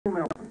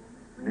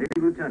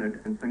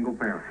lieutenant and single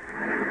parent.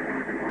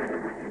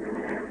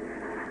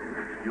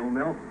 Jill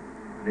Nelson,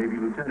 Navy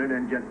lieutenant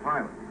and jet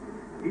pilot.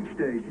 Each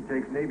day she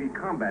takes Navy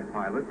combat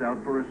pilots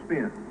out for a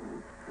spin,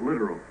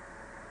 literally,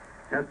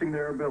 testing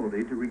their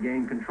ability to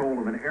regain control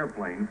of an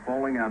airplane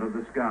falling out of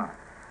the sky.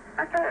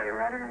 Okay,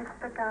 rudder and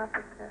stick up.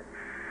 That's good.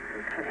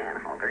 Put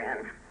in, hold her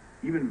in.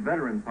 Even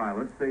veteran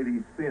pilots say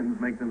these spins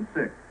make them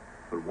sick,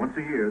 but once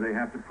a year they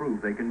have to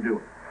prove they can do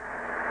it.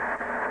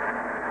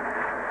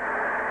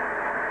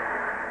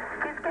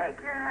 Cheesecake,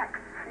 you're next.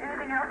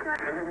 Anything else you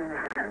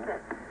want? That's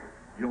it.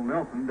 Jill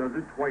Nelson does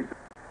it twice.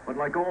 But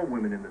like all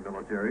women in the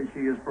military,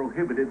 she is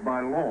prohibited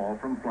by law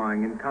from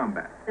flying in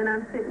combat. And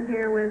I'm sitting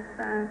here with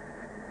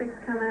 6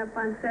 coming up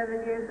on 7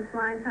 years of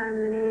flying time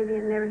in the Navy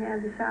and never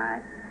had the shot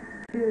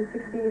to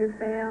succeed or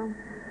fail.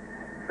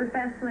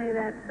 Professionally,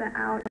 that's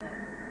ouch.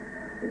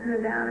 There's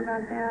no doubt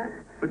about that.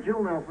 But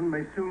Jill Nelson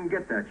may soon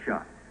get that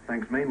shot,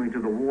 thanks mainly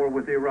to the war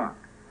with Iraq.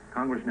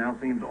 Congress now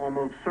seems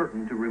almost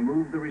certain to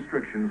remove the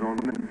restrictions on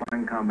women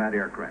flying combat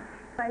aircraft.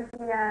 Like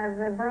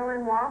the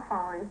Berlin Wall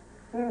falling.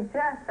 You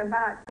just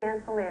about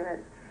can't believe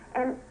it.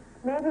 And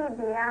maybe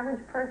the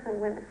average person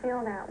wouldn't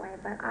feel that way,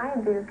 but I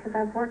do because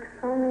I've worked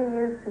so many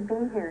years to be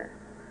here.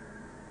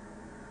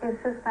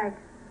 It's just like,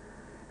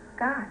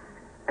 gosh,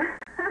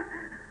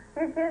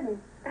 you're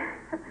kidding.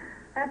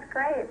 That's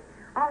great.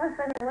 All of a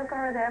sudden you look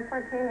over the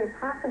F-14 and you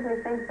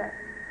possibly think that,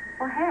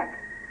 well, heck,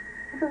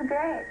 this is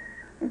great.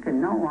 You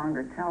can no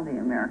longer tell the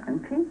American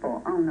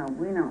people, oh, no,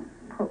 we don't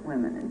put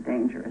women in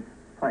dangerous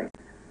places.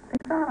 They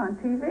saw it on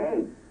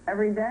TV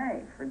every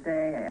day, for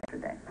day after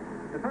day.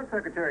 Defense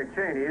Secretary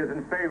Cheney is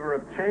in favor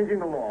of changing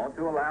the law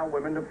to allow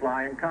women to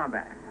fly in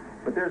combat.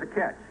 But there's a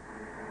catch.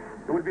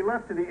 It would be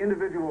left to the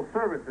individual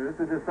services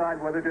to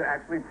decide whether to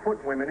actually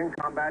put women in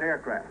combat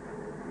aircraft.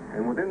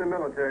 And within the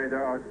military,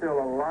 there are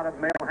still a lot of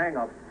male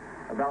hang-ups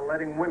about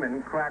letting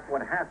women crack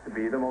what has to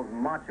be the most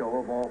macho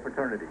of all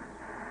fraternities.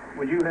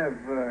 Would you have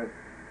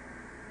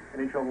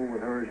any trouble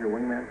with her as your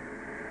wingman?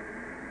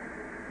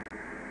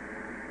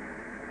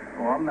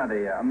 Well, I'm not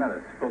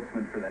a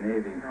spokesman for the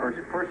Navy.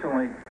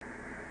 Personally,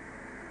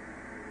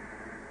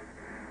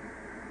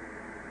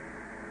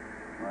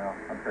 well,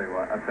 I'll tell you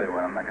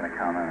what, I'm not going to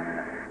comment on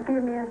that.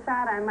 Give me a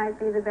shot, I might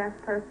be the best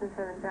person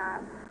for the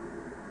job.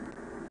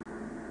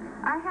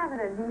 I have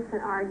a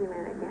decent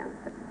argument against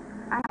it.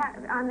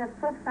 On the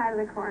flip side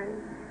of the coin,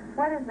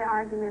 what is the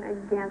argument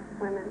against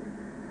women?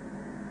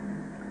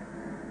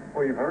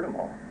 Well, you've heard them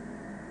all.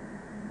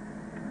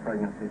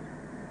 Pregnancies.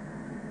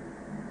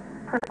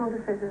 Personal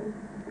decisions.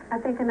 I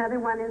think another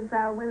one is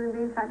women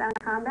being shot down in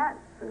combat,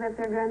 that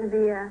they're going to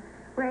be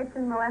raped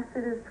and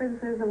molested as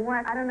prisoners of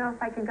war. I don't know if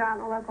I could go out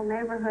in a local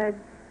neighborhood,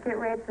 get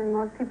raped, and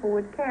most people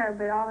would care,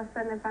 but all of a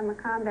sudden if I'm a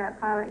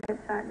combat pilot and get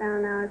shot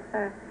down now,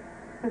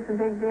 it's a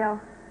big deal.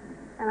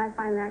 And I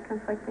find that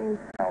conflicting.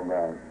 How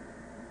about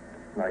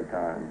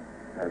nighttime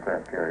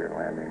aircraft carrier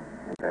landing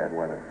in bad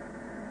weather?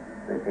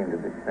 They seem to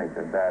think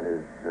that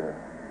is the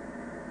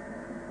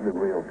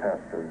real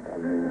test of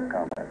the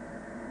combat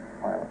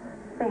pilot.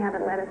 They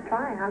haven't let us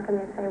try. How can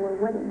they say we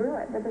wouldn't do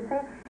it? But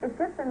it's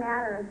just a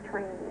matter of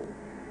training.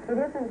 It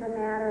isn't a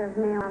matter of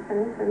male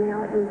confidence or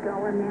male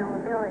ego or male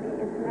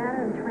ability. It's a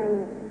matter of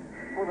training.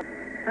 Well,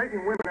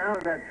 taking women out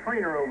of that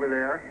trainer over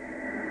there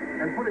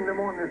and putting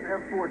them on this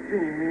F-14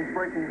 means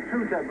breaking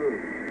 2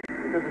 taboos.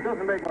 Because it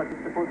doesn't make much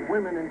sense to put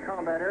women in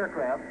combat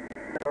aircraft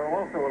that are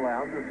also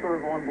allowed to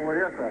serve on board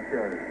aircraft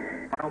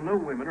carriers. While no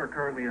women are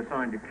currently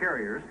assigned to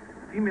carriers,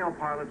 female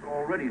pilots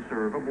already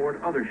serve aboard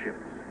other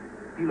ships.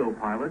 Helo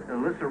pilot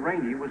Alyssa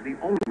Rainey was the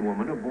only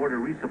woman aboard a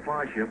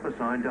resupply ship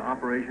assigned to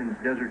Operations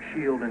Desert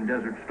Shield and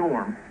Desert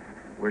Storm,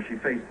 where she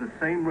faced the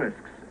same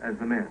risks as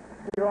the men.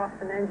 We lost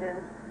an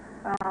engine.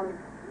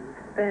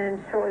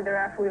 Then shortly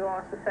thereafter, we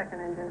lost the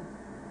second engine.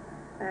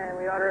 And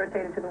we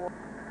auto-rotated to the water.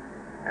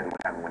 And what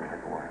happened when you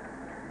hit the water?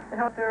 The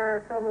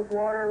helicopter filled with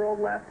water,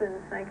 rolled left, and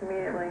sank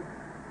immediately.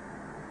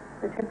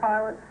 The 2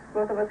 pilots,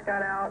 both of us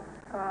got out.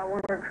 One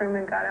of our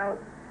crewmen got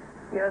out.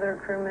 The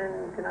other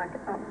crewmen did not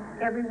get out.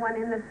 Everyone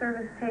in the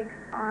service takes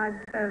odds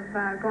of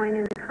going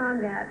into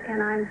combat,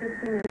 and I'm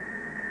just seeing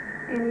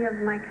any of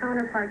my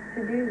counterparts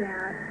to do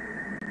that.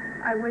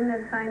 I wouldn't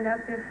have signed up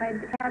if I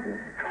hadn't.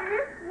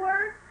 This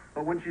works.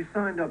 But when she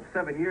signed up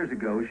 7 years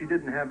ago, she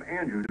didn't have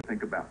Andrew to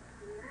think about.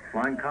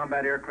 Flying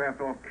combat aircraft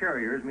off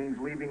carriers means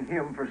leaving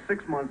him for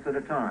 6 months at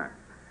a time.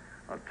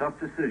 A tough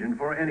decision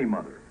for any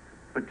mother,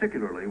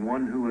 particularly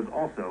one who is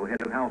also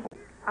head of household.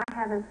 I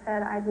haven't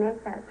said I'd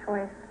make that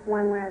choice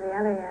one way or the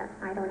other yet.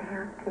 I don't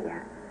have to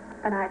yet.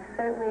 But I've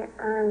certainly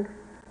earned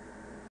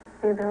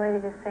the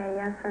ability to say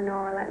yes or no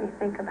or let me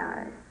think about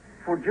it.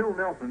 For Jill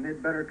Nelson,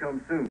 it better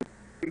come soon.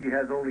 She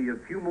has only a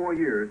few more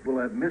years, will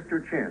have missed her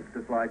chance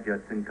to fly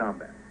jets in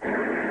combat.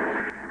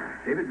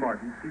 David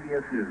Martin,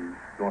 CBS News,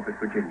 Norfolk,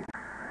 Virginia.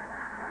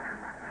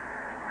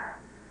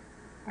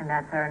 And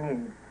that's our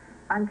news.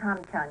 I'm Tom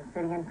Chung,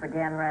 sitting in for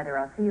Dan Rather.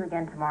 I'll see you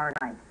again tomorrow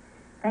night.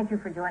 Thank you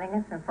for joining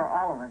us and for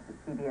all of us at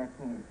CBS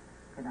News.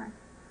 Good night.